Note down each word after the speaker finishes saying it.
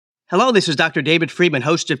Hello, this is Dr. David Friedman,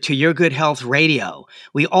 host of To Your Good Health Radio.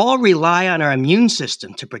 We all rely on our immune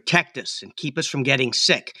system to protect us and keep us from getting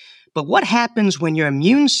sick. But what happens when your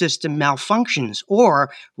immune system malfunctions, or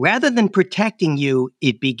rather than protecting you,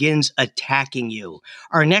 it begins attacking you?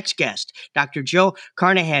 Our next guest, Dr. Jill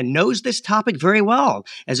Carnahan, knows this topic very well.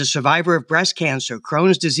 As a survivor of breast cancer,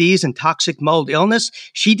 Crohn's disease, and toxic mold illness,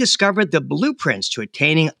 she discovered the blueprints to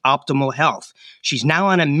attaining optimal health. She's now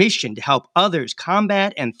on a mission to help others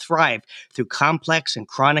combat and thrive through complex and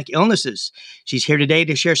chronic illnesses. She's here today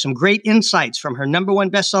to share some great insights from her number one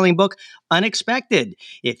best-selling book, Unexpected.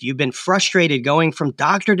 If you've been frustrated going from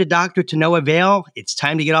doctor to no avail, it's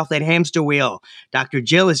time to get off that hamster wheel. Dr.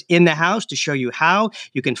 Jill is in the house to show you how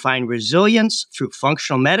you can find resilience through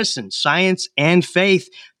functional medicine, science, and faith.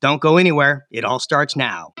 Don't go anywhere. It all starts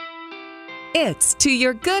now. It's To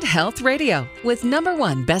Your Good Health Radio with number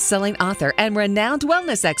one best-selling author and renowned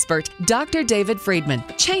wellness expert, Dr. David Friedman.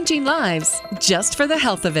 Changing lives just for the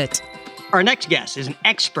health of it. Our next guest is an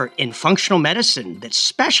expert in functional medicine that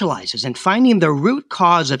specializes in finding the root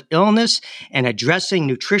cause of illness and addressing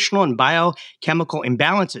nutritional and biochemical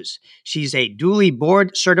imbalances. She's a duly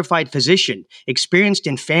board-certified physician, experienced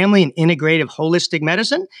in family and integrative holistic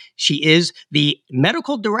medicine. She is the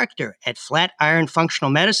medical director at Flatiron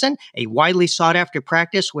Functional Medicine, a widely sought-after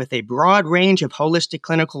practice with a broad range of holistic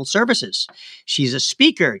clinical services. She's a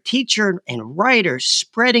speaker, teacher, and writer,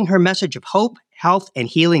 spreading her message of hope, health, and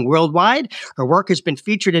healing worldwide. Her work has been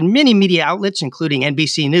featured in many media outlets, including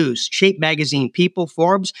NBC News, Shape Magazine, People,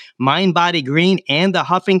 Forbes, Mind, Body, Green, and the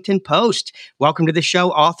Huffington Post. Welcome to the show,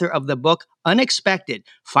 author of the book, Unexpected,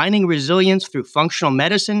 Finding Resilience Through Functional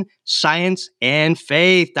Medicine, Science, and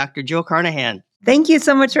Faith. Dr. Jill Carnahan. Thank you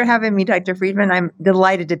so much for having me, Dr. Friedman. I'm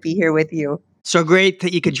delighted to be here with you. So great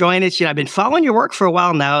that you could join us. I've been following your work for a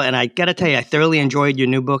while now, and I got to tell you, I thoroughly enjoyed your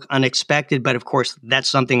new book, Unexpected, but of course, that's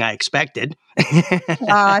something I expected.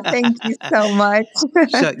 Thank you so much.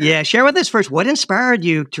 Share with us first, what inspired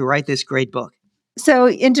you to write this great book? So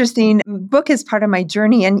interesting. Book is part of my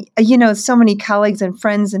journey. And, so many colleagues and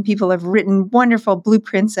friends and people have written wonderful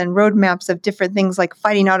blueprints and roadmaps of different things like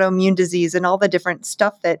fighting autoimmune disease and all the different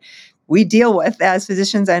stuff that we deal with as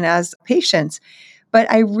physicians and as patients. But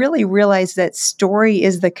I really realized that story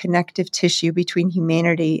is the connective tissue between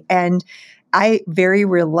humanity. And I very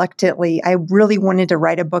reluctantly, I really wanted to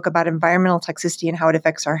write a book about environmental toxicity and how it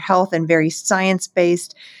affects our health and very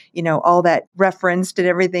science-based, all that referenced and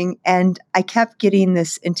everything. And I kept getting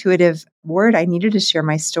this intuitive word. I needed to share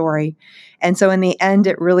my story. And so in the end,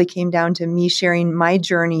 it really came down to me sharing my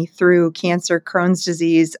journey through cancer, Crohn's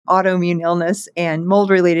disease, autoimmune illness, and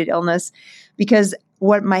mold-related illness, because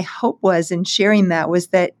what my hope was in sharing that was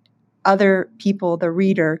that other people, the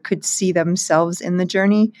reader, could see themselves in the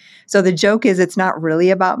journey. So the joke is it's not really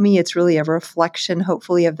about me. It's really a reflection,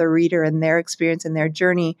 hopefully, of the reader and their experience and their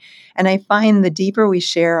journey. And I find the deeper we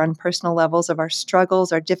share on personal levels of our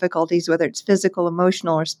struggles, our difficulties, whether it's physical,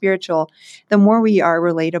 emotional, or spiritual, the more we are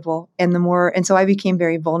relatable and so I became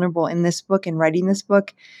very vulnerable in this book and writing this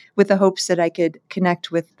book with the hopes that I could connect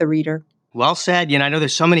with the reader. Well said. I know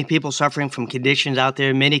there's so many people suffering from conditions out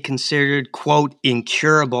there, many considered, quote,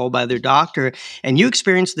 incurable by their doctor. And you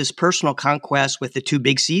experienced this personal conquest with the two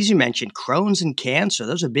big C's you mentioned, Crohn's and cancer.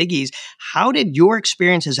 Those are biggies. How did your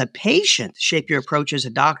experience as a patient shape your approach as a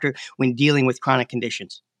doctor when dealing with chronic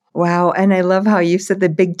conditions? Wow. And I love how you said the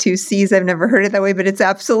big two C's. I've never heard it that way, but it's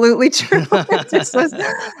absolutely true.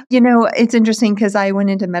 It's interesting because I went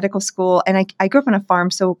into medical school and I grew up on a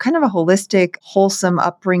farm. So kind of a holistic, wholesome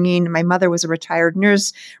upbringing. My mother was a retired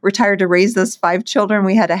nurse, retired to raise those 5 children.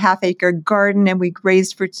 We had a half-acre garden and we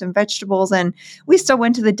raised fruits and vegetables. And we still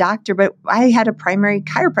went to the doctor, but I had a primary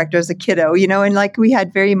chiropractor as a kiddo, and we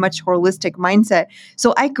had very much holistic mindset.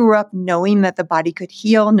 So I grew up knowing that the body could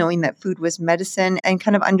heal, knowing that food was medicine, and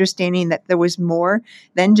kind of understanding that there was more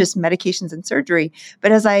than just medications and surgery.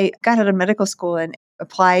 But as I got out of medical school and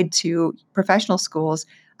applied to professional schools,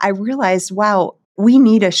 I realized, wow, we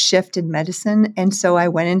need a shift in medicine. And so I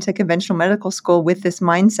went into conventional medical school with this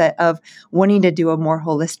mindset of wanting to do a more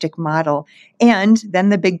holistic model. And then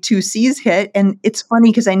the big 2 C's hit. And it's funny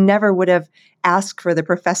because I never would have asked for the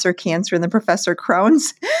Professor Cancer and the Professor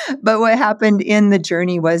Crohn's. But what happened in the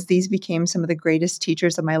journey was these became some of the greatest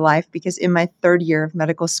teachers of my life, because in my 3rd year of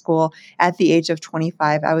medical school, at the age of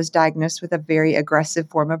 25, I was diagnosed with a very aggressive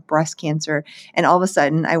form of breast cancer. And all of a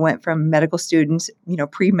sudden, I went from medical student,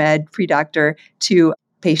 pre-med, pre-doctor, to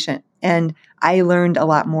patient. And I learned a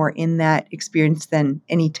lot more in that experience than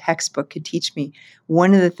any textbook could teach me.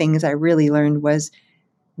 One of the things I really learned was,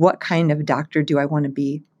 what kind of doctor do I want to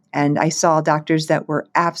be? And I saw doctors that were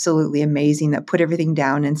absolutely amazing, that put everything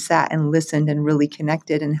down and sat and listened and really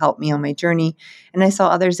connected and helped me on my journey. And I saw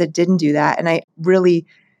others that didn't do that. And I really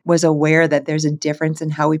was aware that there's a difference in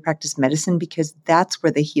how we practice medicine, because that's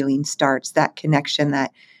where the healing starts, that connection,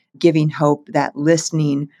 that giving hope, that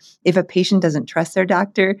listening. If a patient doesn't trust their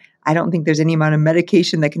doctor, I don't think there's any amount of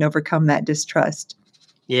medication that can overcome that distrust.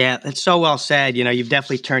 Yeah, that's so well said. You've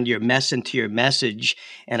definitely turned your mess into your message.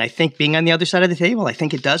 And I think being on the other side of the table, I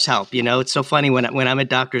think it does help. It's so funny when I'm at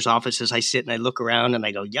doctors' offices, I sit and I look around and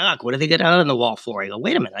I go, yuck, what do they get out on the wall for? I go,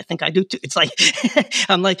 wait a minute, I think I do too. It's like,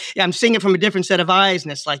 I'm seeing it from a different set of eyes.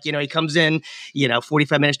 And it's like, he comes in,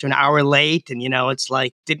 45 minutes to an hour late. And, it's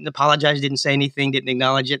like, didn't apologize, didn't say anything, didn't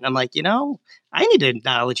acknowledge it. And I'm like, I need to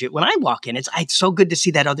acknowledge it when I walk in. It's so good to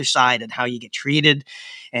see that other side and how you get treated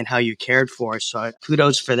and how you cared for. So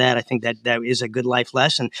kudos for that. I think that is a good life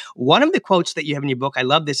lesson. One of the quotes that you have in your book, I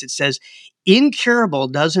love this. It says, incurable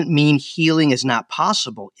doesn't mean healing is not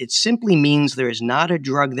possible. It simply means there is not a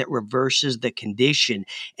drug that reverses the condition.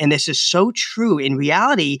 And this is so true. In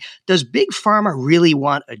reality, does Big Pharma really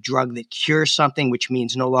want a drug that cures something, which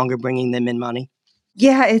means no longer bringing them in money?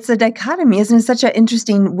 Yeah, it's a dichotomy, isn't it? Such an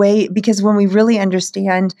interesting way, because when we really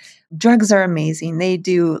understand, drugs are amazing. They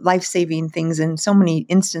do life-saving things in so many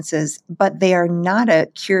instances, but they are not a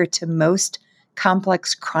cure to most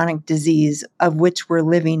complex chronic disease of which we're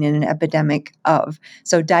living in an epidemic of.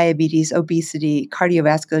 So diabetes, obesity,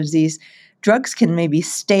 cardiovascular disease. Drugs can maybe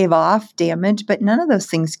stave off damage, but none of those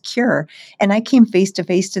things cure. And I came face to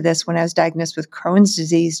face to this when I was diagnosed with Crohn's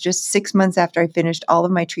disease just 6 months after I finished all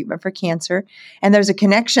of my treatment for cancer. And there's a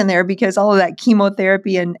connection there, because all of that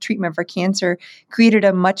chemotherapy and treatment for cancer created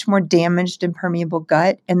a much more damaged and permeable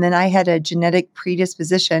gut. And then I had a genetic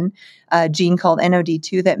predisposition, a gene called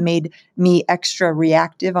NOD2, that made me extra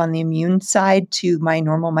reactive on the immune side to my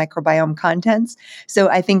normal microbiome contents. So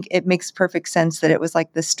I think it makes perfect sense that it was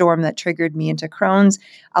like the storm that triggered me into Crohn's.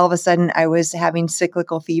 All of a sudden, I was having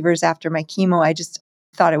cyclical fevers after my chemo. I just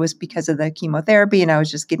thought it was because of the chemotherapy and I was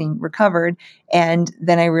just getting recovered. And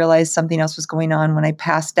then I realized something else was going on when I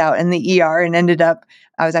passed out in the ER and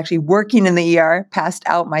I was actually working in the ER, passed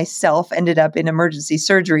out myself, ended up in emergency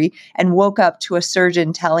surgery, and woke up to a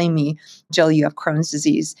surgeon telling me, Jill, you have Crohn's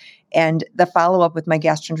disease. And the follow-up with my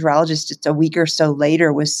gastroenterologist just a week or so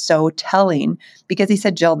later was so telling, because he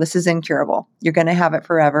said, Jill, this is incurable. You're going to have it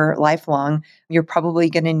forever, lifelong. You're probably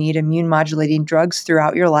going to need immune modulating drugs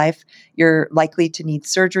throughout your life. You're likely to need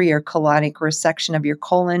surgery or colonic resection of your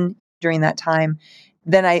colon during that time.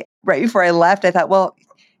 Then right before I left, I thought, well,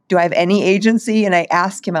 do I have any agency? And I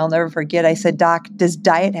asked him, I'll never forget, I said, Doc, does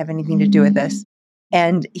diet have anything to do with this?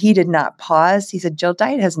 And he did not pause. He said, Jill,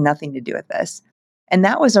 diet has nothing to do with this. And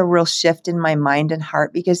that was a real shift in my mind and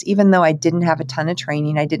heart, because even though I didn't have a ton of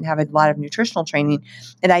training, I didn't have a lot of nutritional training,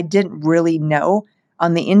 and I didn't really know,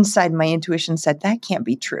 on the inside, my intuition said that can't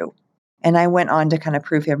be true. And I went on to kind of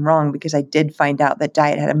prove him wrong, because I did find out that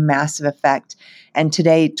diet had a massive effect. And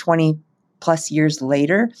today, 20 plus years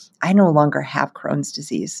later, I no longer have Crohn's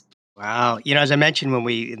disease. Wow. As I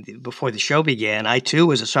mentioned before the show began, I too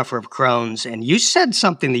was a sufferer of Crohn's, and you said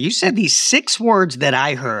these 6 words that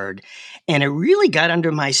I heard, and it really got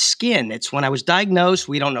under my skin. It's when I was diagnosed,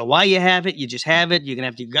 we don't know why you have it. You just have it. You're going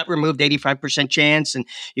to have your gut removed, 85% chance, and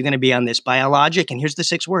you're going to be on this biologic. And here's the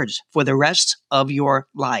 6 words: for the rest of your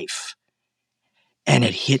life. And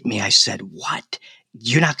it hit me. I said, what?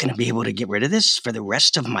 You're not going to be able to get rid of this for the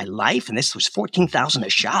rest of my life? And this was $14,000 a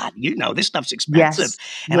shot. This stuff's expensive. Yes.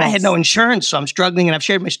 And I had no insurance, so I'm struggling. And I've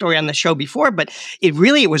shared my story on the show before, but it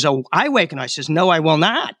was I wake and I says, no, I will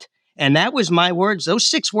not. And that was my words. Those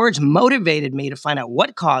 6 words motivated me to find out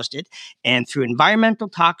what caused it. And through environmental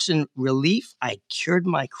toxin relief, I cured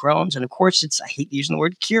my Crohn's. And of course, I hate using the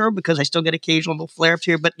word cure, because I still get occasional little flare-ups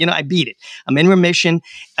here, but I beat it. I'm in remission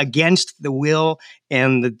against the will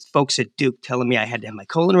and the folks at Duke telling me I had to have my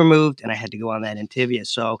colon removed and I had to go on that Entyvia.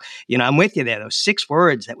 So, I'm with you there. Those 6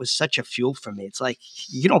 words, that was such a fuel for me. It's like,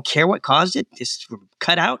 you don't care what caused it. Just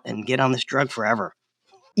cut out and get on this drug forever.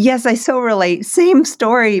 Yes, I so relate. Same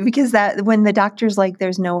story, because that when the doctor's like,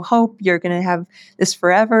 there's no hope, you're going to have this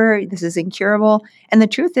forever, this is incurable. And the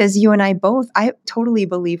truth is, you and I both, I totally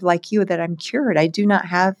believe, like you, that I'm cured. I do not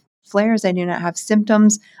have flares. I do not have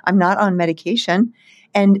symptoms. I'm not on medication.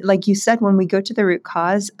 And like you said, when we go to the root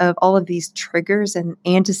cause of all of these triggers and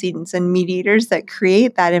antecedents and mediators that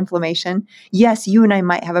create that inflammation, yes, you and I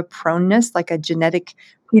might have a proneness, like a genetic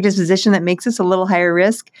predisposition that makes us a little higher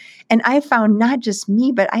risk. And I found not just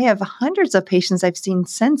me, but I have hundreds of patients I've seen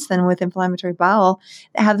since then with inflammatory bowel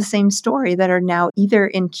that have the same story that are now either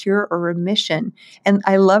in cure or remission. And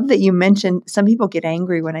I love that you mentioned some people get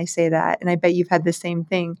angry when I say that. And I bet you've had the same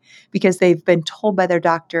thing because they've been told by their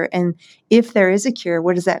doctor. And if there is a cure,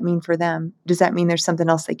 what does that mean for them? Does that mean there's something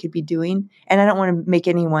else they could be doing? And I don't want to make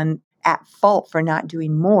anyone at fault for not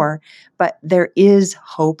doing more, but there is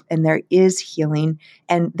hope and there is healing.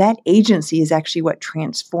 And that agency is actually what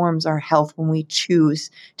transforms our health when we choose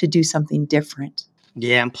to do something different.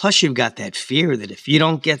 Yeah, and plus you've got that fear that if you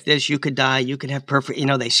don't get this, you could die, you could have perfect,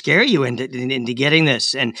 they scare you into getting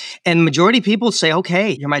this. And majority of people say, okay,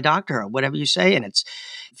 you're my doctor, or whatever you say. And it's,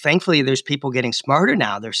 thankfully, there's people getting smarter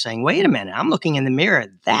now. They're saying, wait a minute, I'm looking in the mirror.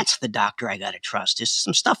 That's the doctor I got to trust. There's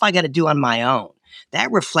some stuff I got to do on my own.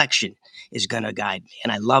 That reflection is going to guide me.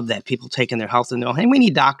 And I love that people taking their health in their own hand. We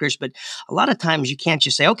need doctors, but a lot of times you can't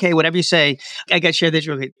just say, okay, whatever you say. I got to share this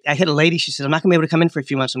real quick. I had a lady, she said, I'm not going to be able to come in for a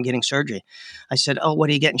few months. I'm getting surgery. I said, oh, what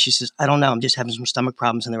are you getting? She says, I don't know. I'm just having some stomach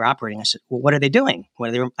problems and they're operating. I said, well, what are they doing?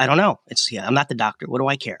 I don't know. I'm not the doctor. What do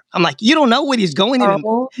I care? I'm like, you don't know what he's going through.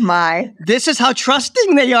 Oh my. This is how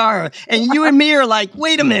trusting they are. And you and me are like,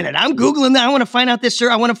 wait a minute. I'm Googling that. I want to find out this, sir.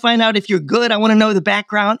 I want to find out if you're good. I want to know the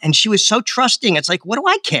background. And she was so trusting. It's like, what do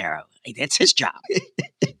I care? That's his job.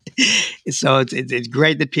 So it's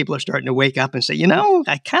great that people are starting to wake up and say,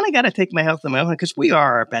 I kind of got to take my health in my own because we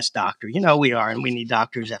are our best doctor. We are, and we need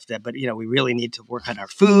doctors after that. But, we really need to work on our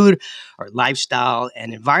food, our lifestyle,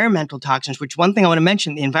 and environmental toxins, which one thing I want to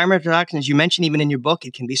mention, the environmental toxins you mentioned even in your book,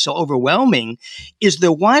 it can be so overwhelming. Is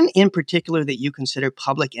there one in particular that you consider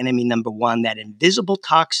public enemy number one, that invisible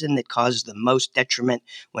toxin that causes the most detriment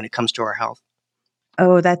when it comes to our health?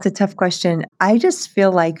 Oh, that's a tough question. I just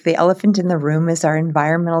feel like the elephant in the room is our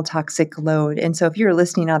environmental toxic load. And so if you're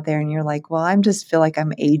listening out there and you're like, well, I just feel like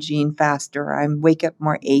I'm aging faster, or I wake up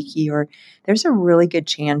more achy, or there's a really good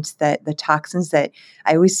chance that the toxins that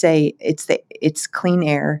I always say it's clean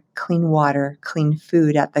air, clean water, clean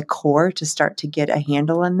food at the core to start to get a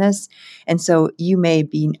handle on this. And so you may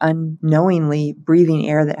be unknowingly breathing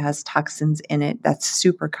air that has toxins in it. That's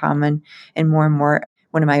super common. And more,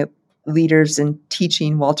 one of my leaders in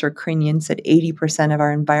teaching, Walter Crinian, said 80% of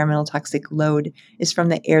our environmental toxic load is from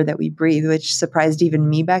the air that we breathe, which surprised even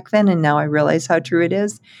me back then. And now I realize how true it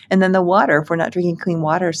is. And then the water, if we're not drinking clean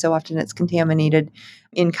water, so often it's contaminated.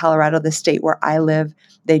 In Colorado, the state where I live,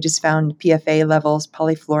 they just found PFA levels,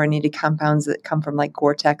 polyfluorinated compounds that come from like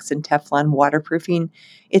Gore-Tex and Teflon waterproofing.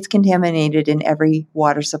 It's contaminated in every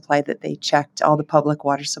water supply that they checked, all the public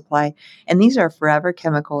water supply. And these are forever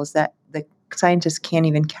chemicals that the scientists can't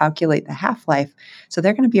even calculate the half-life. So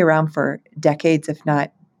they're going to be around for decades, if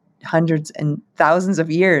not hundreds and thousands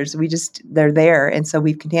of years. They're there. And so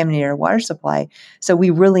we've contaminated our water supply. So we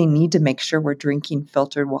really need to make sure we're drinking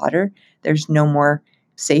filtered water. There's no more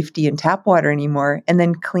safety in tap water anymore. And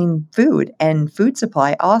then clean food and food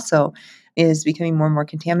supply also is becoming more and more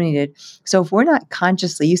contaminated. So if we're not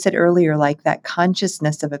consciously, you said earlier, like that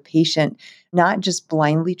consciousness of a patient, not just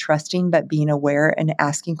blindly trusting, but being aware and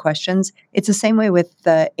asking questions. It's the same way with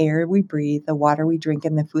the air we breathe, the water we drink,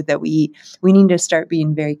 and the food that we eat. We need to start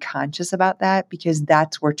being very conscious about that because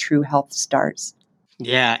that's where true health starts.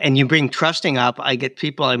 Yeah, and you bring trusting up. I get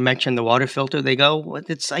people, I mentioned the water filter, they go,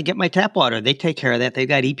 I get my tap water. They take care of that. They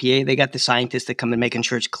got EPA, they got the scientists that come and making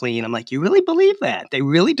sure it's clean. I'm like, you really believe that? They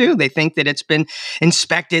really do. They think that it's been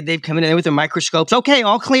inspected. They've come in there with their microscopes. Okay,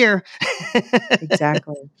 all clear.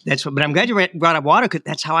 Exactly. But I'm glad you brought up water because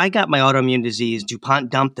that's how I got my autoimmune disease. DuPont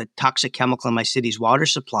dumped a toxic chemical in my city's water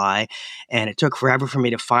supply, and it took forever for me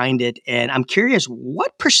to find it. And I'm curious,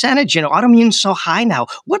 what percentage, autoimmune's so high now,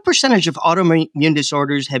 what percentage of autoimmune disorders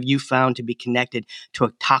have you found to be connected to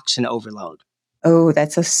a toxin overload? Oh,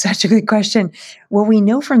 that's such a good question. Well, we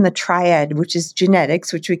know from the triad, which is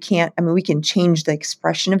genetics, which we can change the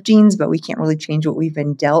expression of genes, but we can't really change what we've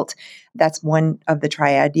been dealt. That's one of the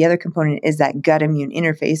triad. The other component is that gut immune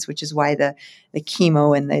interface, which is why the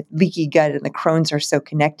chemo and the leaky gut and the Crohn's are so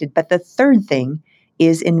connected. But the third thing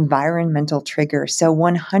is environmental trigger. So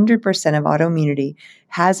 100% of autoimmunity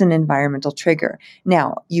has an environmental trigger.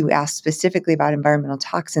 Now, you asked specifically about environmental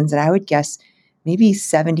toxins, and I would guess maybe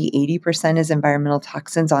 70, 80% is environmental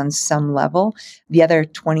toxins on some level. The other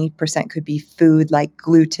 20% could be food like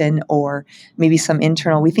gluten or maybe some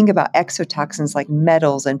internal. We think about exotoxins like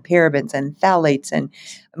metals and parabens and phthalates and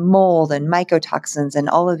mold and mycotoxins and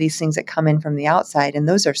all of these things that come in from the outside. And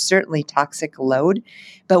those are certainly toxic load.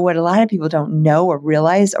 But what a lot of people don't know or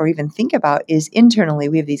realize or even think about is internally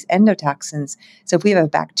we have these endotoxins. So if we have a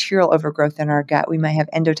bacterial overgrowth in our gut, we might have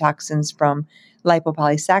endotoxins from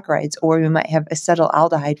lipopolysaccharides, or we might have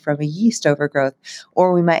acetaldehyde from a yeast overgrowth,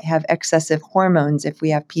 or we might have excessive hormones if we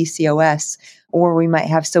have PCOS, or we might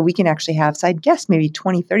have, so we can actually have, so I'd guess maybe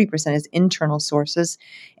 20-30% is internal sources,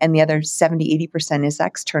 and the other 70-80% is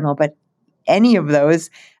external. But any of those,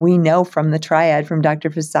 we know from the triad from Dr.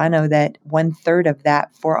 Fasano that 1/3 of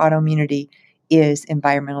that for autoimmunity is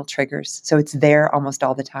environmental triggers. So it's there almost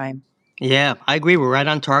all the time. Yeah, I agree. We're right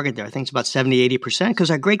on target there. I think it's about 70-80%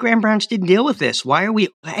 because our great-grandparents didn't deal with this. Why are we,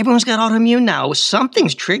 everyone's got autoimmune now.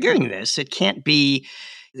 Something's triggering this. It can't be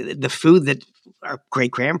the food that our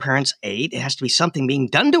great-grandparents ate. It has to be something being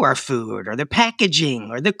done to our food, or the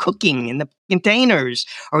packaging, or the cooking in the containers,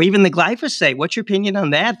 or even the glyphosate. What's your opinion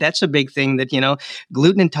on that? That's a big thing that,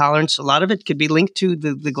 gluten intolerance, a lot of it could be linked to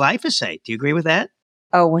the glyphosate. Do you agree with that?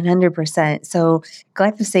 Oh, 100%. So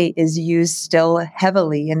glyphosate is used still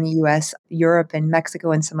heavily in the US. Europe and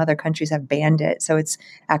Mexico and some other countries have banned it. So it's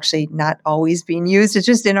actually not always being used. It's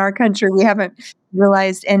just in our country, we haven't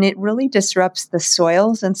realized, and it really disrupts the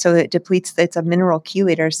soils. And so it depletes, it's a mineral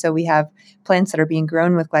chelator. So we have plants that are being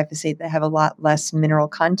grown with glyphosate that have a lot less mineral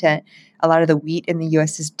content. A lot of the wheat in the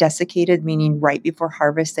US is desiccated, meaning right before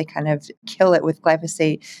harvest, they kind of kill it with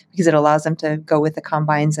glyphosate because it allows them to go with the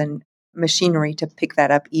combines and machinery to pick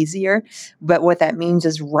that up easier. But what that means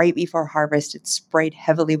is right before harvest, it's sprayed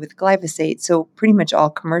heavily with glyphosate. So pretty much all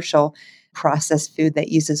commercial processed food that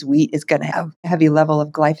uses wheat is going to have a heavy level of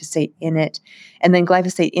glyphosate in it. And then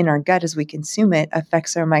glyphosate in our gut as we consume it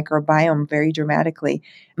affects our microbiome very dramatically.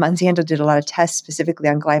 Monsanto did a lot of tests specifically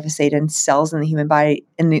on glyphosate and cells in the human body.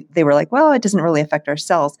 And they were like, well, it doesn't really affect our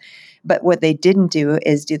cells. But what they didn't do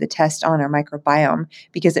is do the test on our microbiome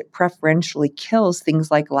because it preferentially kills things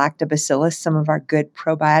like lactobacillus, some of our good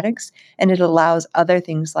probiotics, and it allows other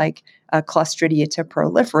things like Clostridia to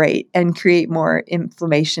proliferate and create more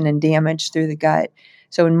inflammation and damage through the gut.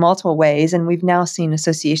 So in multiple ways, and we've now seen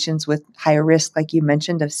associations with higher risk, like you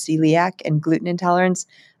mentioned, of celiac and gluten intolerance,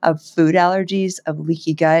 of food allergies, of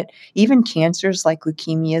leaky gut, even cancers like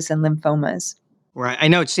leukemias and lymphomas. Right. I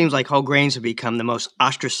know it seems like whole grains have become the most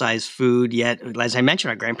ostracized food yet. As I mentioned,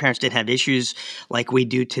 our grandparents didn't have issues like we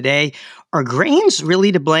do today. Are grains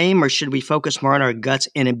really to blame, or should we focus more on our gut's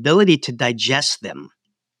inability to digest them?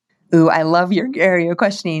 Ooh, I love your area of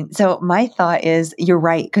questioning. So my thought is you're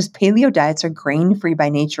right, because paleo diets are grain-free by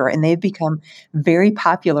nature, and they've become very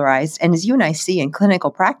popularized. And as you and I see in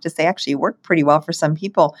clinical practice, they actually work pretty well for some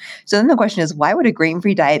people. So then the question is, why would a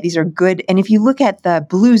grain-free diet? These are good. And if you look at the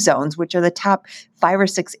blue zones, which are the top 5 or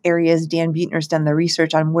 6 areas, Dan Buettner's done the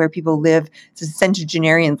research on where people live, so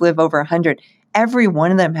centenarians live over 100. Every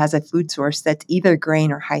one of them has a food source that's either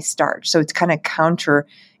grain or high starch. So it's kind of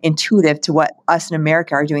counterintuitive to what us in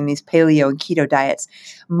America are doing, these paleo and keto diets.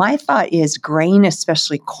 My thought is grain,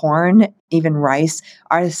 especially corn, even rice,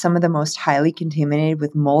 are some of the most highly contaminated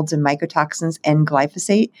with molds and mycotoxins and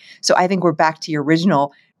glyphosate. So I think we're back to your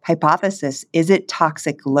original hypothesis. Is it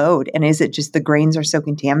toxic load? And is it just the grains are so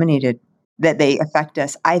contaminated that they affect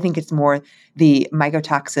us? I think it's more the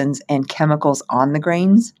mycotoxins and chemicals on the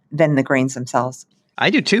grains than the grains themselves. I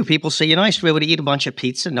do too. People say, I used to be able to eat a bunch of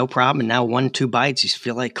pizza, no problem. And now 1-2 bites, you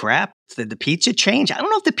feel like crap. Did the pizza change? I don't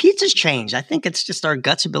know if the pizza's changed. I think it's just our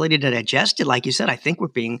gut's ability to digest it. Like you said, I think we're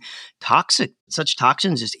being toxic. Such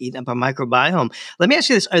toxins just eating up our microbiome. Let me ask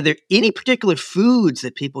you this. Are there any particular foods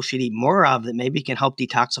that people should eat more of that maybe can help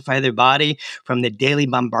detoxify their body from the daily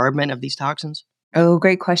bombardment of these toxins? Oh,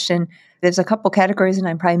 great question. There's a couple categories, and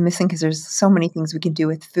I'm probably missing because there's so many things we can do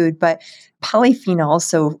with food. But polyphenols,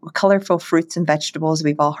 so colorful fruits and vegetables,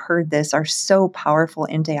 we've all heard this, are so powerful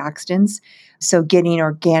antioxidants. So getting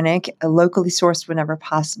organic, locally sourced whenever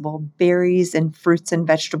possible, berries and fruits and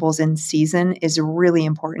vegetables in season is really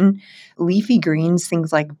important. Leafy greens,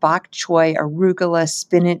 things like bok choy, arugula,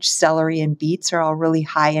 spinach, celery, and beets are all really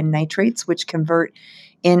high in nitrates, which convert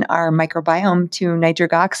in our microbiome to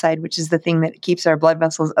nitric oxide, which is the thing that keeps our blood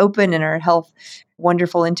vessels open and our health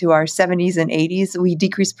wonderful into our 70s and 80s. We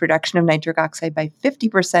decrease production of nitric oxide by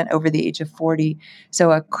 50% over the age of 40.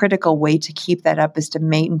 So a critical way to keep that up is to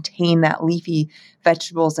maintain that leafy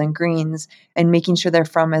vegetables and greens and making sure they're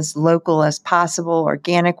from as local as possible,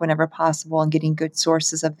 organic whenever possible, and getting good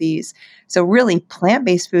sources of these. So really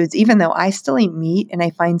plant-based foods, even though I still eat meat, and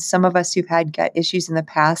I find some of us who've had gut issues in the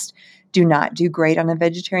past do not do great on a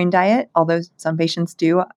vegetarian diet, although some patients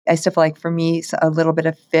do. I still feel like for me, a little bit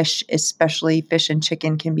of fish, especially fish and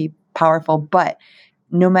chicken, can be powerful. But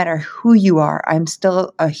no matter who you are, I'm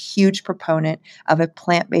still a huge proponent of a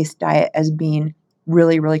plant-based diet as being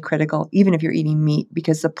really, really critical, even if you're eating meat,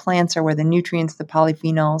 because the plants are where the nutrients, the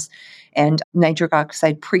polyphenols, and nitric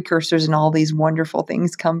oxide precursors and all these wonderful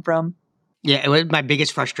things come from. Yeah, it was my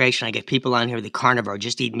biggest frustration. I get people on here, the carnivore,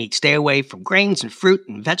 just eat meat, stay away from grains and fruit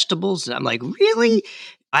and vegetables. And I'm like, really?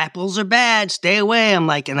 Apples are bad, stay away. I'm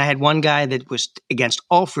like, and I had one guy that was against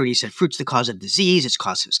all fruit. He said, fruit's the cause of disease, it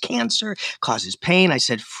causes cancer, causes pain. I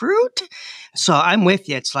said, fruit? So I'm with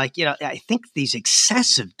you. It's like, I think these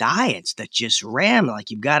excessive diets that just ram, like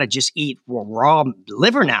you've got to just eat raw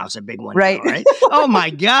liver now is a big one, Right. now, right? Oh my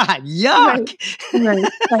God, yuck. Right.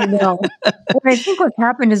 I know. Well, I think what's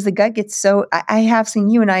happened is the gut gets so, I have seen,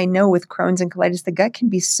 you and I know with Crohn's and colitis, the gut can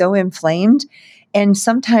be so inflamed. And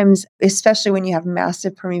sometimes, especially when you have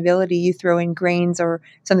massive permeability, you throw in grains or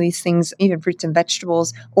some of these things, even fruits and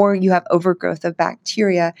vegetables, or you have overgrowth of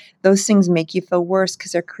bacteria, those things make you feel worse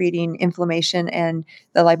because they're creating inflammation and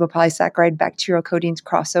the lipopolysaccharide bacterial coatings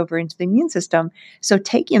cross over into the immune system. So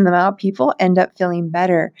taking them out, people end up feeling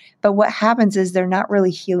better. But what happens is they're not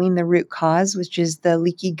really healing the root cause, which is the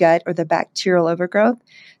leaky gut or the bacterial overgrowth.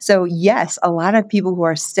 So yes, a lot of people who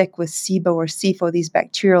are sick with SIBO or SIFO, these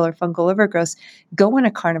bacterial or fungal overgrowths, go on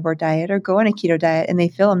a carnivore diet or go on a keto diet and they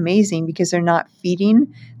feel amazing because they're not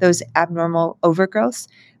feeding those abnormal overgrowths.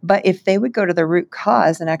 But if they would go to the root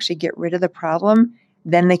cause and actually get rid of the problem,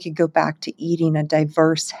 then they could go back to eating a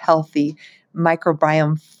diverse, healthy,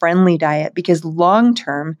 microbiome friendly diet, because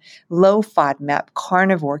long-term, low FODMAP,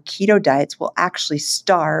 carnivore, keto diets will actually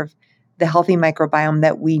starve the healthy microbiome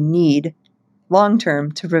that we need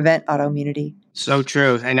long-term to prevent autoimmunity. So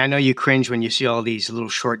true. And I know you cringe when you see all these little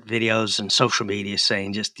short videos and social media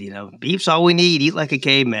saying just, beef's all we need, eat like a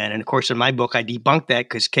caveman. And of course, in my book, I debunk that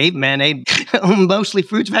because cavemen ate mostly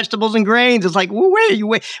fruits, vegetables, and grains. It's like, well,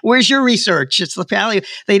 where's your research? It's the paleo.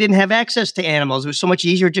 They didn't have access to animals. It was so much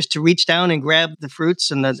easier just to reach down and grab the fruits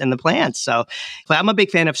and the plants. So but I'm a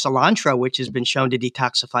big fan of cilantro, which has been shown to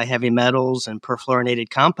detoxify heavy metals and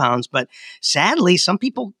perfluorinated compounds. But sadly, some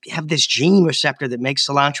people have this gene receptor that makes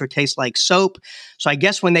cilantro taste like soap. So I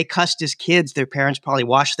guess when they cussed as kids, their parents probably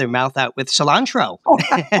washed their mouth out with cilantro.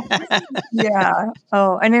 Yeah.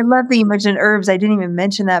 Oh, and I love that you mentioned herbs. I didn't even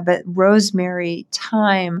mention that, but rosemary,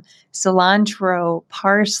 thyme, cilantro,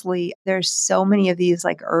 parsley. There's so many of these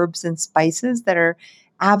like herbs and spices that are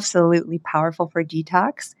absolutely powerful for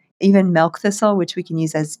detox. Even milk thistle, which we can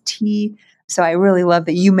use as tea. So I really love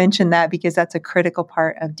that you mentioned that because that's a critical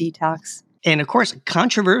part of detox. And of course,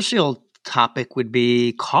 controversial topic would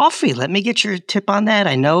be coffee. Let me get your tip on that.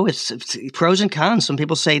 I know it's pros and cons. Some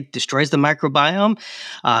people say it destroys the microbiome.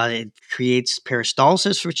 It creates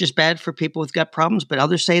peristalsis, which is bad for people with gut problems, but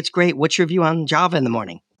others say it's great. What's your view on Java in the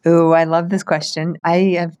morning? Oh, I love this question.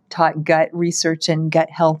 I have taught gut research and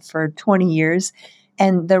gut health for 20 years.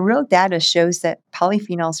 And the real data shows that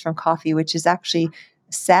polyphenols from coffee, which is actually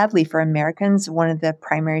sadly for Americans, one of the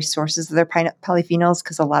primary sources of their polyphenols,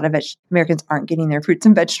 because a lot of Americans aren't getting their fruits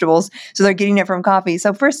and vegetables, so they're getting it from coffee.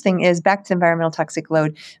 So first thing is back to environmental toxic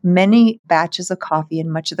load. Many batches of coffee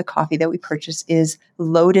and much of the coffee that we purchase is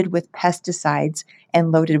loaded with pesticides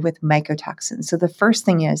and loaded with mycotoxins. So the first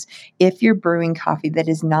thing is, if you're brewing coffee that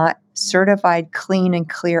is not certified clean and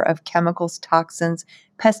clear of chemicals, toxins,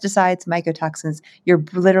 pesticides, mycotoxins, you're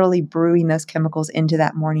literally brewing those chemicals into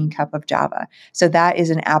that morning cup of Java. So that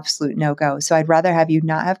is an absolute no-go. So I'd rather have you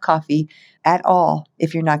not have coffee at all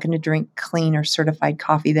if you're not going to drink clean or certified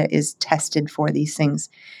coffee that is tested for these things.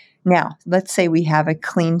 Now, let's say we have a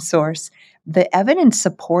clean source. The evidence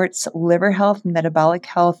supports liver health, metabolic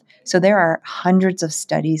health. So there are hundreds of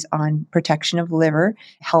studies on protection of liver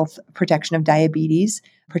health, protection of diabetes,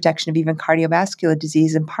 protection of even cardiovascular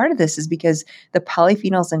disease. And part of this is because the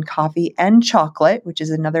polyphenols in coffee and chocolate, which is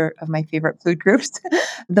another of my favorite food groups,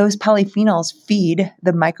 those polyphenols feed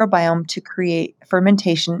the microbiome to create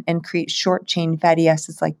fermentation and create short chain fatty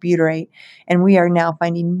acids like butyrate. And we are now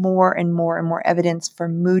finding more and more and more evidence for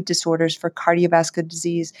mood disorders, for cardiovascular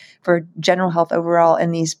disease, for general health overall,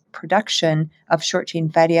 and these production of short chain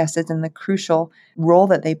fatty acids and the crucial role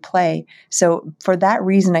that they play. So for that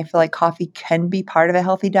reason, I feel like coffee can be part of a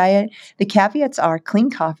healthy diet. The caveats are clean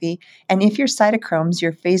coffee. And if your cytochromes,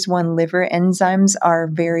 your phase 1 liver enzymes are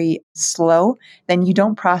very slow, then you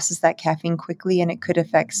don't process that caffeine quickly and it could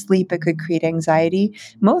affect sleep. It could create anxiety.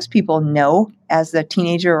 Most people know as a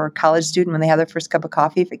teenager or college student when they have their first cup of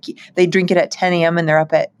coffee, if they drink it at 10 a.m. and they're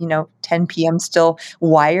up at 10 p.m. still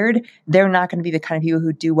wired, they're not going to be the kind of people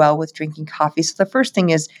who do well with drinking coffee. So the first thing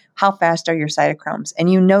is, how fast are your cytochromes? And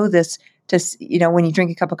you know this when you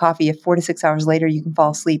drink a cup of coffee, if 4 to 6 hours later you can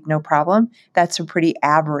fall asleep, no problem. That's a pretty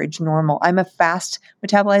average normal. I'm a fast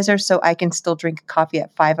metabolizer, so I can still drink coffee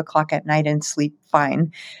at 5 o'clock at night and sleep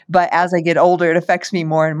fine. But as I get older, it affects me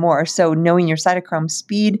more and more. So knowing your cytochrome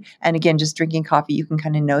speed, and again, just drinking coffee, you can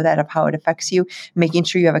kind of know that of how it affects you, making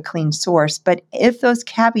sure you have a clean source. But if those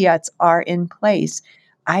caveats are in place,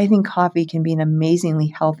 I think coffee can be an amazingly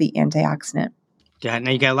healthy antioxidant. Yeah,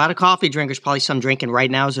 now you got a lot of coffee drinkers, probably some drinking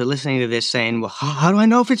right now as they're listening to this saying, well, how do I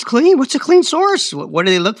know if it's clean? What's a clean source? What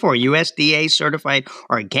do they look for? USDA certified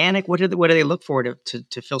organic? What do they look for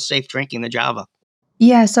to feel safe drinking the Java?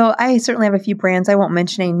 Yeah, so I certainly have a few brands. I won't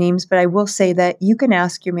mention any names, but I will say that you can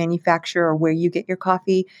ask your manufacturer where you get your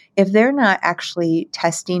coffee. If they're not actually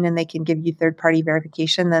testing and they can give you third-party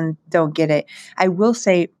verification, then don't get it. I will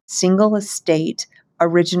say single estate,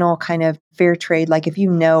 original kind of fair trade, like if you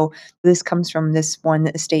know this comes from this one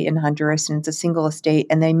estate in Honduras and it's a single estate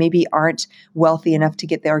and they maybe aren't wealthy enough to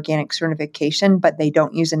get the organic certification, but they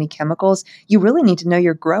don't use any chemicals, you really need to know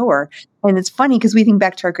your grower. And it's funny because we think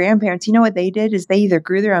back to our grandparents, you know what they did is they either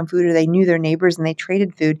grew their own food or they knew their neighbors and they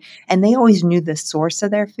traded food, and they always knew the source of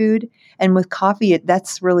their food. And with coffee,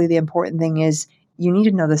 that's really the important thing is you need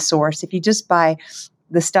to know the source. If you just buy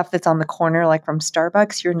the stuff that's on the corner, like from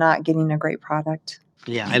Starbucks, you're not getting a great product.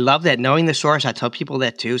 Yeah, I love that. Knowing the source, I tell people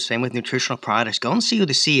that too. Same with nutritional products. Go and see who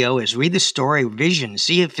the CEO is. Read the story, vision.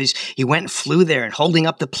 See if he went and flew there and holding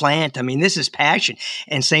up the plant. I mean, this is passion.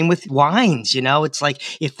 And same with wines. It's like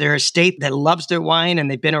if they're a state that loves their wine and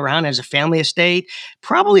they've been around as a family estate,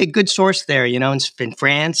 probably a good source there, in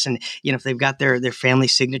France. And, if they've got their family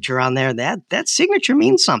signature on there, that signature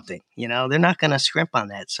means something. They're not going to scrimp on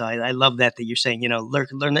that. So I love that you're saying,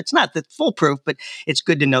 learn. It's not the foolproof, but it's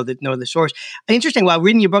good to know the source. Interesting. While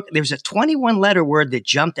reading your book, there's a 21-letter word that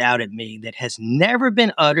jumped out at me that has never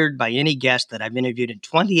been uttered by any guest that I've interviewed in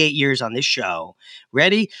 28 years on this show.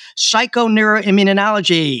 Ready?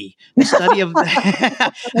 Psychoneuroimmunology. The study of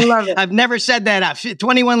I love it. I've never said that.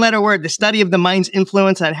 21-letter word, the study of the mind's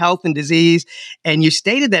influence on health and disease. And you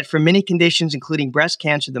stated that for many conditions, including breast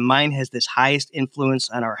cancer, the mind has this highest influence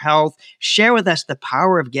on our health. Share with us the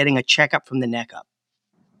power of getting a checkup from the neck up.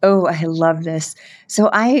 Oh, I love this. So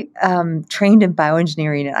I trained in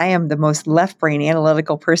bioengineering, and I am the most left brain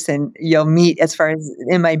analytical person you'll meet as far as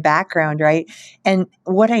in my background, right? And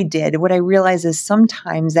what I realized is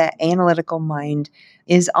sometimes that analytical mind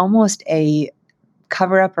is almost a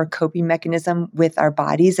cover up or coping mechanism with our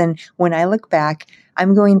bodies. And when I look back, I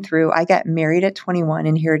got married at 21,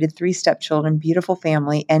 inherited 3 stepchildren, beautiful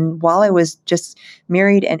family. And while I was just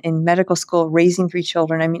married and in medical school, raising 3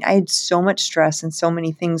 children, I had so much stress and so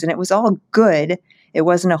many things, and it was all good. It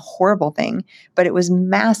wasn't a horrible thing, but it was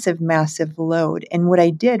massive, massive load. And what I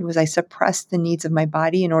did was I suppressed the needs of my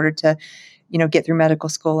body in order to get through medical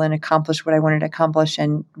school and accomplish what I wanted to accomplish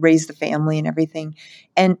and raise the family and everything.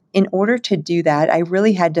 And in order to do that, I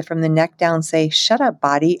really had to, from the neck down, say, shut up,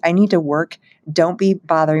 body. I need to work. Don't be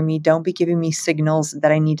bothering me. Don't be giving me signals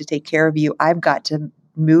that I need to take care of you. I've got to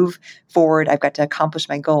move forward. I've got to accomplish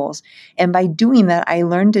my goals. And by doing that, I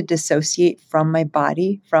learned to dissociate from my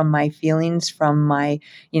body, from my feelings, from my,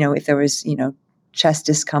 if there was, chest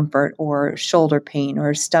discomfort or shoulder pain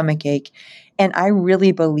or stomach ache. And I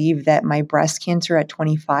really believe that my breast cancer at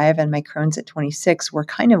 25 and my Crohn's at 26 were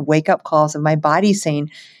kind of wake-up calls of my body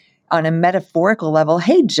saying, on a metaphorical level,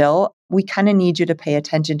 hey, Jill, we kind of need you to pay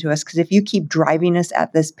attention to us because if you keep driving us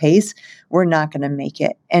at this pace, we're not going to make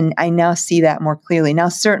it. And I now see that more clearly. Now,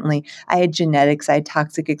 certainly, I had genetics, I had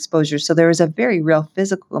toxic exposure, so there was a very real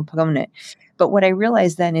physical component. But what I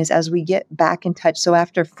realized then is as we get back in touch, so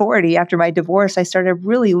after 40, after my divorce, I started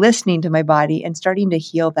really listening to my body and starting to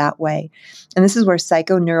heal that way. And this is where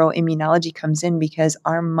psychoneuroimmunology comes in because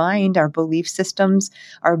our mind, our belief systems,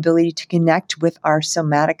 our ability to connect with our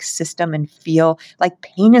somatic system and feel like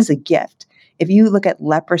pain is a gift. If you look at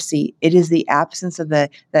leprosy, it is the absence of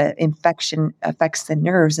the infection affects the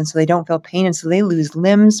nerves, and so they don't feel pain, and so they lose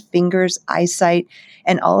limbs, fingers, eyesight,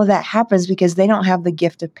 and all of that happens because they don't have the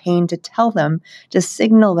gift of pain to tell them, to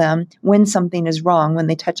signal them when something is wrong. When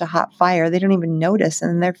they touch a hot fire, they don't even notice,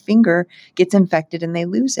 and then their finger gets infected and they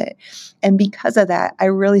lose it. And because of that, I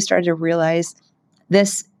really started to realize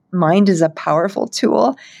this mind is a powerful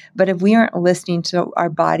tool, but if we aren't listening to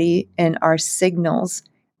our body and our signals,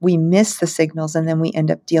 we miss the signals and then we end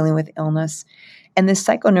up dealing with illness. And this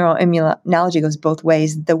psychoneuroimmunology goes both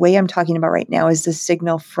ways. The way I'm talking about right now is the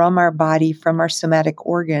signal from our body, from our somatic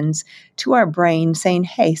organs to our brain saying,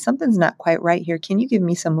 hey, something's not quite right here. Can you give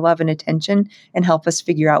me some love and attention and help us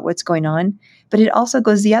figure out what's going on? But it also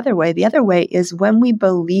goes the other way. The other way is when we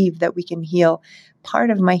believe that we can heal part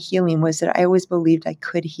of my healing was that I always believed I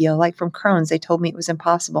could heal. Like from Crohn's, they told me it was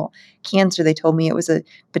impossible. Cancer, they told me it was a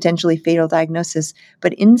potentially fatal diagnosis.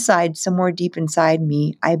 But inside, somewhere deep inside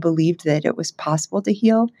me, I believed that it was possible to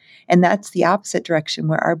heal. And that's the opposite direction,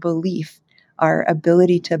 where our belief, our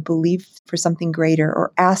ability to believe for something greater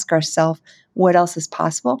or ask ourselves what else is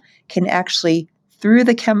possible, can actually, through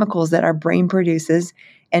the chemicals that our brain produces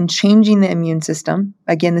and changing the immune system,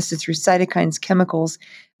 again, this is through cytokines, chemicals,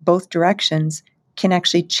 both directions, can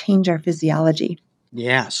actually change our physiology.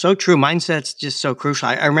 Yeah, so true. Mindset's just so crucial.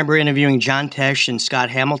 I remember interviewing John Tesh and Scott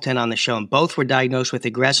Hamilton on the show, and both were diagnosed with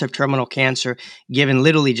aggressive terminal cancer, given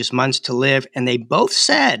literally just months to live. And they both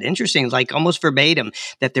said, interesting, like almost verbatim,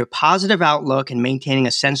 that their positive outlook and maintaining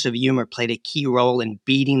a sense of humor played a key role in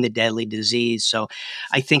beating the deadly disease. So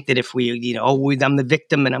I think that if we, I'm the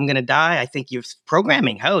victim and I'm going to die, I think you're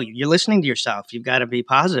programming. Oh, you're listening to yourself. You've got to be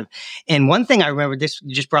positive. And one thing I remember, this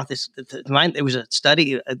just brought this to mind. It was a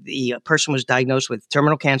study. The person was diagnosed with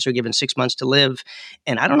terminal cancer, given 6 months to live.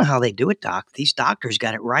 And I don't know how they do it, Doc. These doctors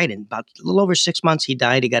got it right. In about a little over 6 months, he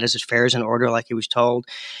died. He got his affairs in order like he was told.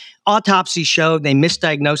 Autopsy showed they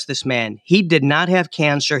misdiagnosed this man. He did not have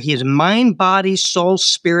cancer. His mind, body, soul,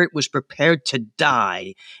 spirit was prepared to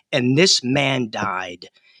die. And this man died.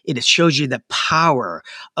 It shows you the power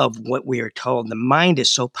of what we are told. The mind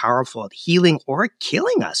is so powerful at healing or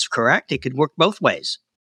killing us, correct? It could work both ways.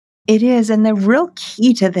 It is. And the real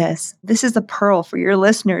key to this is a pearl for your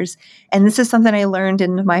listeners. And this is something I learned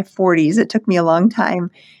in my 40s. It took me a long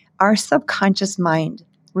time. Our subconscious mind,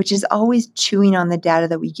 which is always chewing on the data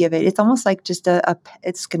that we give it. It's almost like just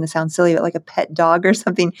it's going to sound silly, but like a pet dog or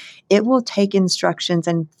something. It will take instructions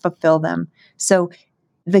and fulfill them. So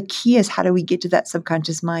the key is, how do we get to that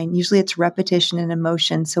subconscious mind? Usually it's repetition and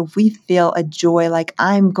emotion. So if we feel a joy like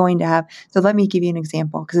I'm going to have, so let me give you an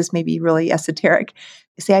example, because this may be really esoteric.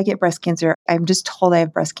 Say I get breast cancer. I'm just told I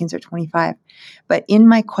have breast cancer at 25. But in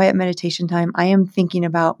my quiet meditation time, I am thinking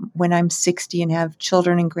about when I'm 60 and have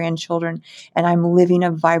children and grandchildren, and I'm living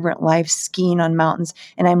a vibrant life, skiing on mountains,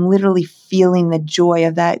 and I'm literally feeling the joy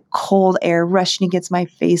of that cold air rushing against my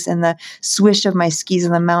face and the swish of my skis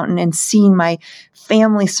on the mountain, and seeing my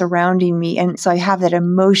family surrounding me. And so I have that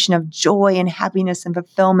emotion of joy and happiness and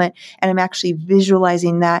fulfillment, and I'm actually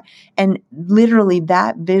visualizing that. And literally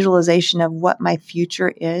that visualization of what my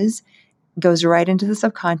future is goes right into the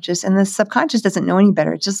subconscious, and the subconscious doesn't know any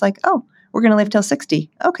better. It's just like, oh, we're going to live till 60.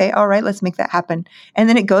 Okay, all right, let's make that happen. And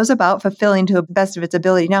then it goes about fulfilling to the best of its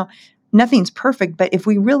ability. Now, nothing's perfect, but if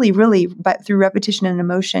we really, but through repetition and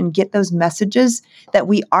emotion, get those messages that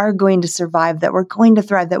we are going to survive, that we're going to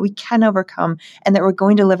thrive, that we can overcome, and that we're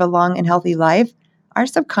going to live a long and healthy life, our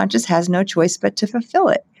subconscious has no choice but to fulfill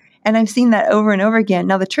it. And I've seen that over and over again.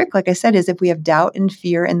 Now, the trick, like I said, is if we have doubt and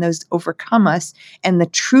fear and those overcome us, and the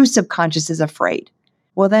true subconscious is afraid,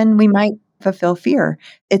 well, then we might fulfill fear.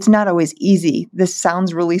 It's not always easy. This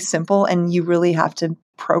sounds really simple, and you really have to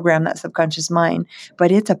program that subconscious mind,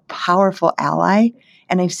 but it's a powerful ally.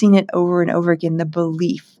 And I've seen it over and over again. The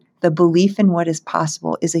belief in what is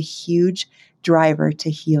possible is a huge driver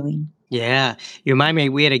to healing. Yeah. You remind me,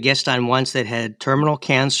 we had a guest on once that had terminal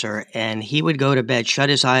cancer, and he would go to bed, shut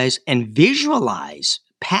his eyes, and visualize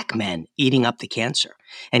Pac-Man eating up the cancer.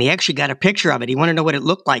 And he actually got a picture of it. He wanted to know what it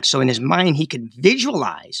looked like. So in his mind, he could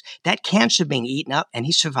visualize that cancer being eaten up, and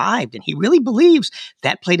he survived. And he really believes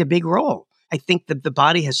that played a big role. I think that the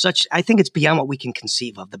body has I think it's beyond what we can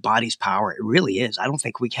conceive of, the body's power. It really is. I don't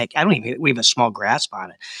think we have a small grasp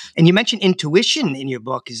on it. And you mentioned intuition in your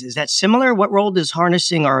book. Is that similar? What role does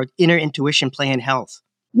harnessing our inner intuition play in health?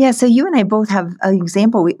 Yeah, so you and I both have an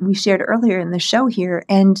example we shared earlier in the show here,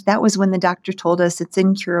 and that was when the doctor told us it's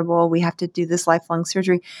incurable, we have to do this lifelong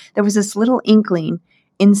surgery. There was this little inkling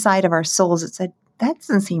inside of our souls that said, that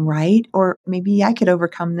doesn't seem right, or maybe I could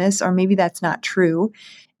overcome this, or maybe that's not true.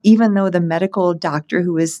 Even though the medical doctor,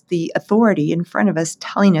 who is the authority in front of us,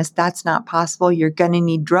 telling us that's not possible, you're going to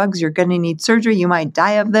need drugs, you're going to need surgery, you might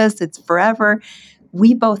die of this, it's forever.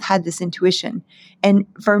 We both had this intuition. And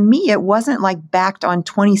for me, it wasn't like backed on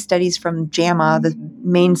 20 studies from JAMA, the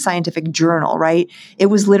main scientific journal, right? It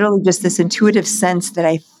was literally just this intuitive sense that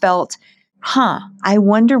I felt, I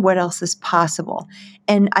wonder what else is possible.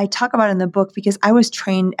 And I talk about it in the book because I was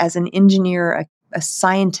trained as an engineer, a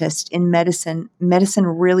scientist in medicine. Medicine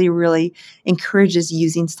really, really encourages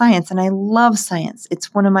using science. And I love science.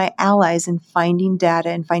 It's one of my allies in finding data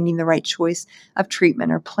and finding the right choice of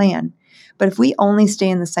treatment or plan. But if we only stay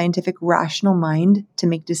in the scientific rational mind to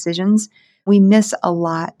make decisions, we miss a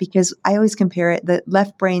lot, because I always compare it. The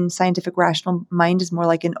left brain scientific rational mind is more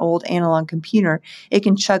like an old analog computer. It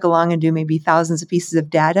can chug along and do maybe thousands of pieces of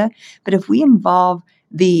data. But if we involve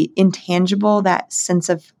the intangible, that sense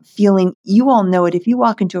of feeling. You all know it. If you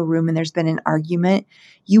walk into a room and there's been an argument,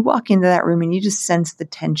 you walk into that room and you just sense the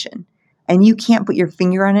tension. And you can't put your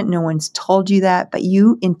finger on it. No one's told you that, but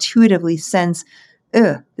you intuitively sense,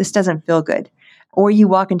 this doesn't feel good. Or you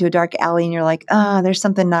walk into a dark alley and you're like, there's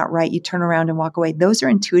something not right. You turn around and walk away. Those are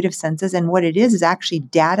intuitive senses. And what it is actually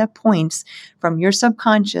data points from your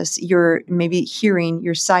subconscious, your maybe hearing,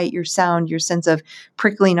 your sight, your sound, your sense of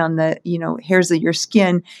prickling on the, hairs of your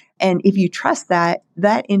skin. And if you trust that,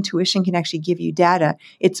 that intuition can actually give you data.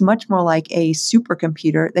 It's much more like a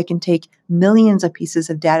supercomputer that can take millions of pieces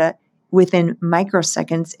of data within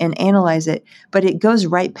microseconds and analyze it, but it goes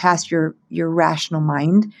right past your rational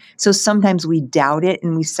mind. So sometimes we doubt it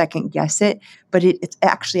and we second guess it, but it's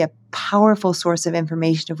actually a powerful source of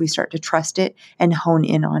information if we start to trust it and hone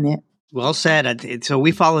in on it. Well said. So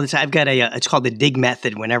we follow this. I've got it's called the DIG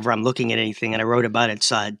method whenever I'm looking at anything, and I wrote about it.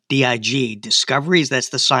 It's DIG, discoveries, that's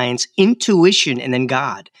the science, intuition, and then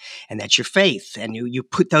God. And that's your faith. And you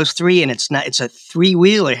put those three, and it's a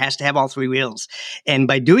three-wheeler. It has to have all three wheels. And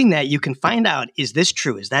by doing that, you can find out, is this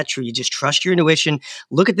true? Is that true? You just trust your intuition,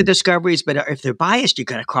 look at the discoveries, but if they're biased, you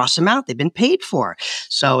got to cross them out. They've been paid for.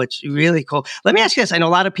 So it's really cool. Let me ask you this. I know a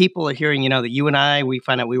lot of people are hearing, that you and I, we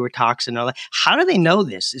found out we were toxin and all that. How do they know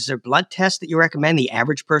this? Is there blood test that you recommend the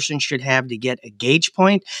average person should have to get a gauge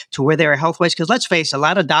point to where they are health-wise? Because let's face it, a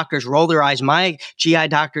lot of doctors roll their eyes. My GI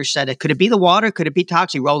doctor said, could it be the water? Could it be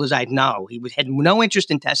toxic? He rolled his eyes. No, he had no interest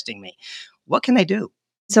in testing me. What can they do?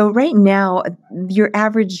 So right now, your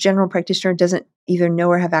average general practitioner doesn't either know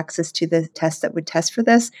or have access to the test that would test for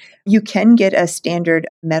this. You can get a standard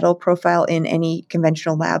metal profile in any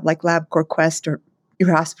conventional lab like LabCorp Quest or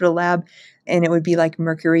your hospital lab, and it would be like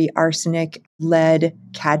mercury, arsenic, lead,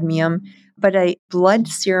 cadmium. But a blood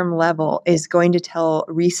serum level is going to tell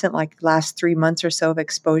recent, like last 3 months or so of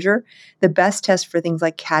exposure. The best test for things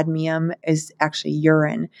like cadmium is actually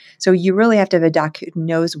urine. So you really have to have a doc who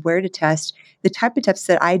knows where to test. The type of tests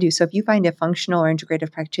that I do, so if you find a functional or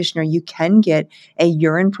integrative practitioner, you can get a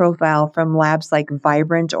urine profile from labs like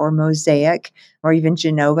Vibrant or Mosaic or even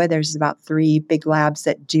Genova. There's about 3 big labs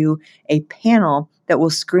that do a panel that will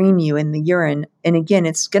screen you in the urine. And again,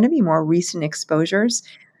 it's going to be more recent exposures.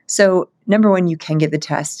 So number one, you can get the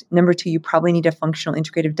test. Number two, you probably need a functional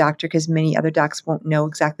integrative doctor because many other docs won't know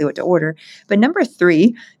exactly what to order. But number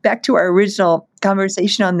three, back to our original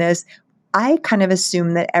conversation on this, I kind of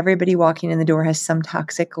assume that everybody walking in the door has some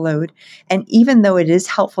toxic load. And even though it is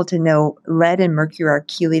helpful to know lead and mercury are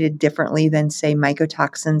chelated differently than, say,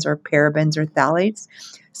 mycotoxins or parabens or phthalates,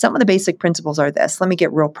 some of the basic principles are this. Let me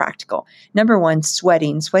get real practical. Number one,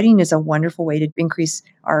 sweating. Sweating is a wonderful way to increase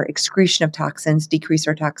our excretion of toxins, decrease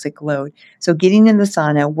our toxic load. So getting in the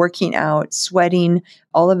sauna, working out, sweating,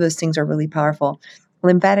 all of those things are really powerful.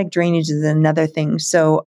 Lymphatic drainage is another thing.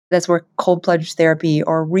 So that's where cold plunge therapy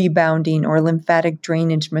or rebounding or lymphatic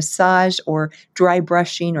drainage massage or dry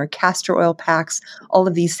brushing or castor oil packs, all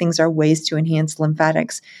of these things are ways to enhance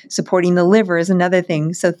lymphatics. Supporting the liver is another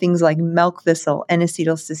thing. So things like milk thistle,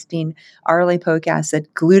 N-acetylcysteine, R-lipoic acid,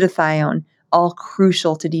 glutathione, all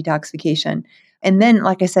crucial to detoxification. And then,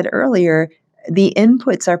 like I said earlier, the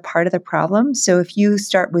inputs are part of the problem. So if you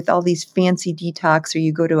start with all these fancy detox or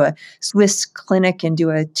you go to a Swiss clinic and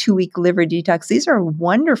do a 2-week liver detox, these are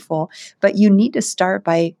wonderful, but you need to start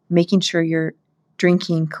by making sure you're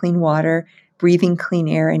drinking clean water, breathing clean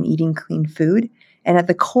air, and eating clean food. And at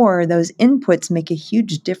the core, those inputs make a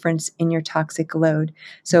huge difference in your toxic load.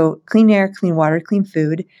 So clean air, clean water, clean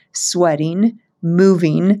food, sweating,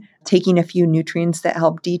 moving, taking a few nutrients that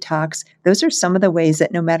help detox. Those are some of the ways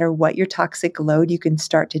that no matter what your toxic load, you can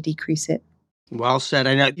start to decrease it. Well said.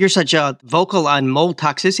 I know you're such a vocal on mold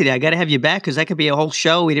toxicity. I got to have you back because that could be a whole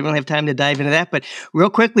show. We didn't really have time to dive into that. But real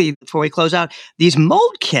quickly, before we close out, these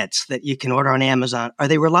mold kits that you can order on Amazon, are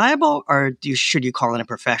they reliable or should you call in a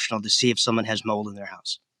professional to see if someone has mold in their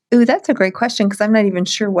house? Ooh, that's a great question because I'm not even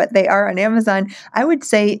sure what they are on Amazon. I would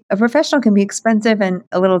say a professional can be expensive and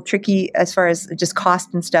a little tricky as far as just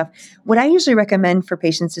cost and stuff. What I usually recommend for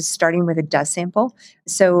patients is starting with a dust sample.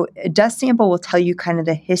 So a dust sample will tell you kind of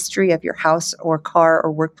the history of your house or car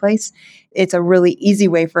or workplace. It's a really easy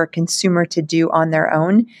way for a consumer to do on their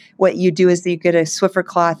own. What you do is you get a Swiffer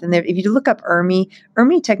cloth, and if you look up ERMI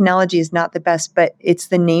technology is not the best, but it's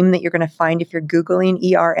the name that you're going to find if you're Googling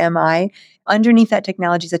ERMI. Underneath that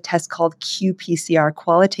technology is a test called qPCR,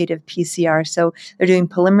 qualitative PCR. So they're doing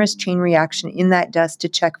polymerase chain reaction in that dust to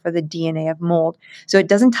check for the DNA of mold. So it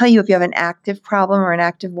doesn't tell you if you have an active problem or an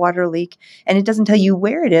active water leak, and it doesn't tell you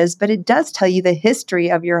where it is, but it does tell you the history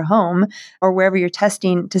of your home or wherever you're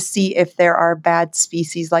testing to see if there are bad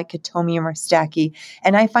species like Chaetomium or Stachy.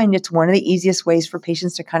 And I find it's one of the easiest ways for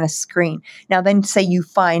patients to kind of screen. Now, then say you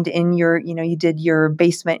find in your, you did your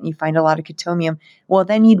basement and you find a lot of Chaetomium. Well,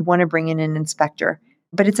 then you'd want to bring in an inspector.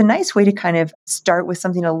 But it's a nice way to kind of start with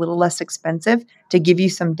something a little less expensive to give you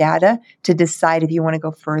some data to decide if you want to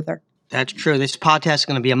go further. That's true. This podcast is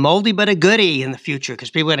going to be a moldy but a goodie in the future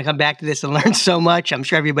because people are going to come back to this and learn so much. I'm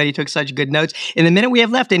sure everybody took such good notes. In the minute we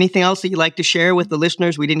have left, anything else that you'd like to share with the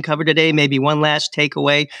listeners we didn't cover today? Maybe one last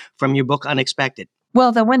takeaway from your book, Unexpected.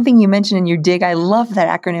 Well, the one thing you mentioned in your dig, I love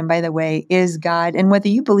that acronym, by the way, is God. And whether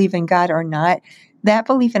you believe in God or not, that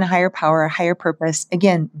belief in a higher power, a higher purpose,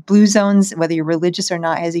 again, Blue Zones, whether you're religious or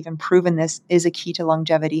not, has even proven this is a key to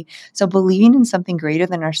longevity. So believing in something greater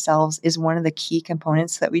than ourselves is one of the key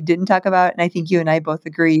components that we didn't talk about. And I think you and I both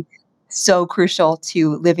agree, so crucial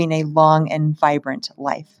to living a long and vibrant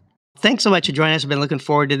life. Thanks so much for joining us. I've been looking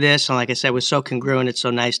forward to this. And like I said, it was so congruent. It's so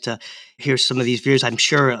nice to hear some of these views. I'm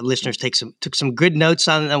sure listeners took some good notes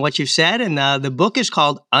on what you've said. And the book is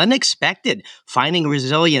called Unexpected, Finding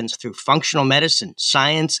Resilience Through Functional Medicine,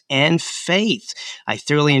 Science, and Faith. I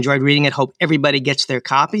thoroughly enjoyed reading it. Hope everybody gets their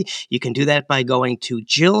copy. You can do that by going to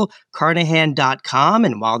JillCarnahan.com.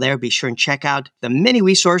 And while there, be sure and check out the many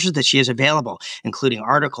resources that she has available, including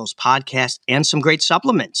articles, podcasts, and some great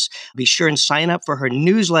supplements. Be sure and sign up for her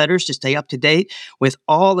newsletters to stay up to date with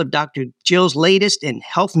all of Dr. Jill's latest in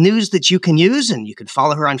health news that you can use. And you can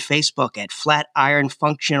follow her on Facebook at Flatiron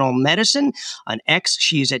Functional Medicine. On X,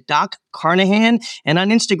 she's at Doc Carnahan. And on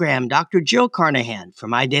Instagram, Dr. Jill Carnahan. For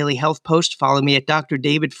my daily health post, follow me at Dr.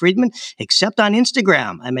 David Friedman, except on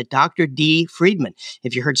Instagram. I'm at Dr. D. Friedman.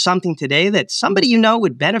 If you heard something today that somebody you know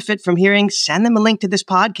would benefit from hearing, send them a link to this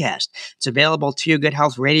podcast. It's available to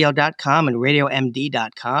yourgoodhealthradio.com and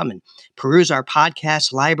radiomd.com. And peruse our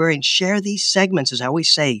podcast library and share these segments. As I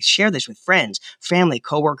always say, share this with friends, family,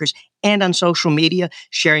 coworkers, and on social media.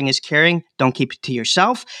 Sharing is caring. Don't keep it to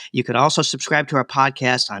yourself. You can also subscribe to our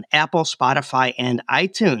podcast on Apple, Spotify, and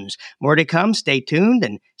iTunes. More to come. Stay tuned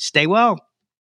and stay well.